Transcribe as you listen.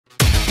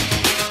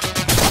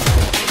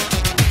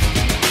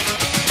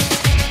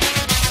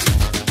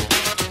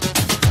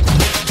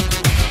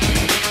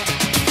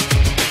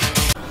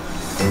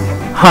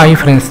Hi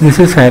friends, this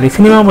is Harry.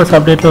 Cinemabuz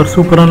update ஒரு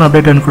சூப்பரான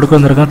update எனக்கு கொடுக்க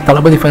வந்திருக்கேன்.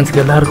 தளபதி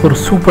ஃபேன்ஸ்க்கு எல்லாருக்கும் ஒரு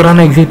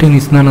சூப்பரான எக்ஸைட்டிங்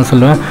நியூஸ் தான் நான்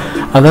சொல்லுவேன்.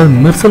 அதாவது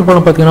மிர்சல்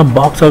படம் பார்த்தீங்கன்னா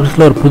பாக்ஸ்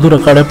ஆஃபீஸில் ஒரு புது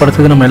ரெக்கார்டை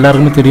படைச்சது நம்ம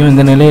எல்லாருக்குமே தெரியும்.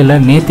 இந்த நிலையில்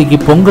நேத்திக்கு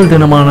பொங்கல்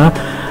தினமான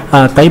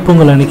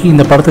தைப்பொங்கல் அன்றைக்கி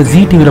இந்த படத்தை ஜி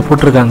டிவியில்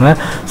போட்டிருக்காங்க.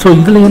 ஸோ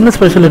இதில் என்ன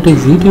ஸ்பெஷாலிட்டி,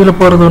 ஜி டிவியில்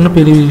போகிறது ஒன்றும்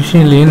பெரிய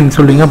விஷயம் இல்லையே நீங்கள்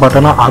சொல்லுவீங்க. பட்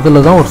ஆனால் அதில்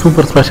தான் ஒரு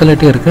சூப்பர்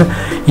ஸ்பெஷாலிட்டி இருக்குது.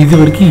 இது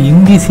வரைக்கும்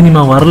இந்திய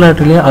சினிமா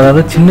வரலாற்றிலே,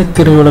 அதாவது சின்ன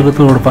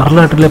திரையுலகத்தோட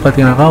வரலாற்றிலே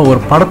பார்த்தீங்கன்னாக்கா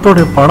ஒரு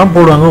படத்தோடைய படம்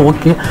போடுவாங்க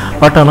ஓகே.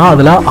 பட் ஆனால்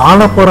அதில்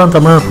ஆலப்போறான்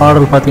தமிழ்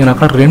பாடல்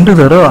பார்த்தீங்கன்னாக்கா 2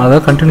 தடவை,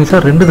 அதாவது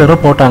கண்டினியூஸாக 2 தடவை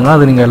போட்டாங்க.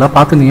 அது நீங்கள் எல்லாம்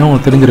பார்த்துருந்தீங்க,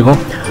 உங்களுக்கு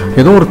தெரிஞ்சிருக்கும்.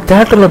 ஏதோ ஒரு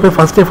தேட்டரில் போய்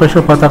ஃபஸ்ட்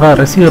ஷோ பார்த்தாக்கா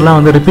ரசிகர்லாம்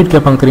வந்து ரிப்பீட்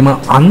கேட்பாங்க தெரியுமா,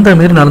 அந்த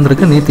மாரி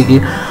நடந்திருக்கு நேத்திக்கு.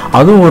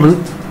 அதுவும் ஒரு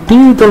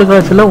டிவி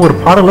தொலைக்காட்சியில் ஒரு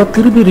பாடலாக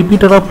திருப்பி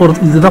ரிப்பீட்டடாக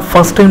போகிறது இதுதான்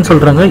ஃபஸ்ட் டைம்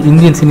சொல்கிறாங்க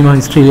இந்தியன் சினிமா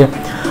ஹிஸ்ட்ரியிலே.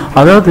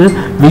 அதாவது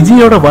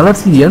விஜயோட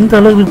வளர்ச்சி எந்த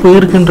அளவுக்கு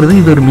போயிருக்குன்றது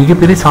இது ஒரு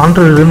மிகப்பெரிய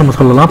சான்றிதழ்னு நம்ம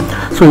சொல்லலாம்.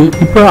 ஸோ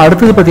இப்போ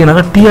அடுத்தது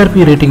பார்த்தீங்கன்னா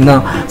டிஆர்பி ரேட்டிங்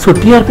தான். ஸோ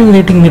டிஆர்பி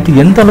ரேட்டிங் நேற்று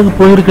எந்த அளவுக்கு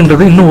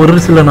போயிருக்குன்றது இன்னும்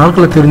ஒரு சில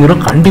நாட்களில்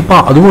தெரிஞ்சிடும்.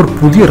 கண்டிப்பாக அதுவும் ஒரு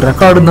புதிய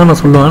ரெக்கார்டுன்னு தான்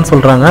நான் சொல்லுவேன்னு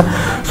சொல்கிறாங்க.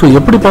 ஸோ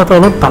எப்படி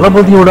பார்த்தாலும்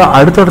தளபதியோட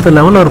அடுத்தடுத்த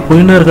லெவல் அவர்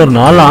போயினே இருக்கார்.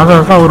 நாள் ஆக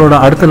அவரோட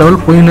அடுத்த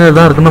லெவல் போயினே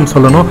தான் இருக்குன்னு நம்ம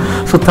சொல்லணும்.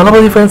 ஸோ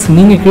தளபதி ஃபேன்ஸ்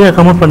நீங்கள் கீழே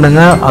கமெண்ட்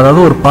பண்ணுங்க.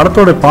 அதாவது ஒரு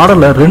படத்தோட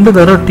பாடலை 2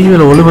 தடவை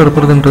டிவியில்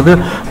ஒளிபரப்புறதுன்றது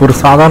ஒரு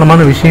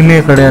சாதாரணமான விஷயமே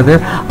கிடையாது.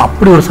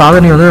 அப்படி ஒரு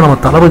சாதனை வந்து நம்ம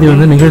தளபதி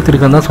வந்து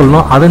நிகழ்த்திருக்கன்னு தான்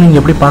சொல்லணும். அதை நீங்கள்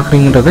எப்படி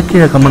பார்க்குறீங்கன்றதை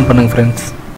கீழே கமெண்ட் பண்ணுங்கள் ஃப்ரெண்ட்ஸ்.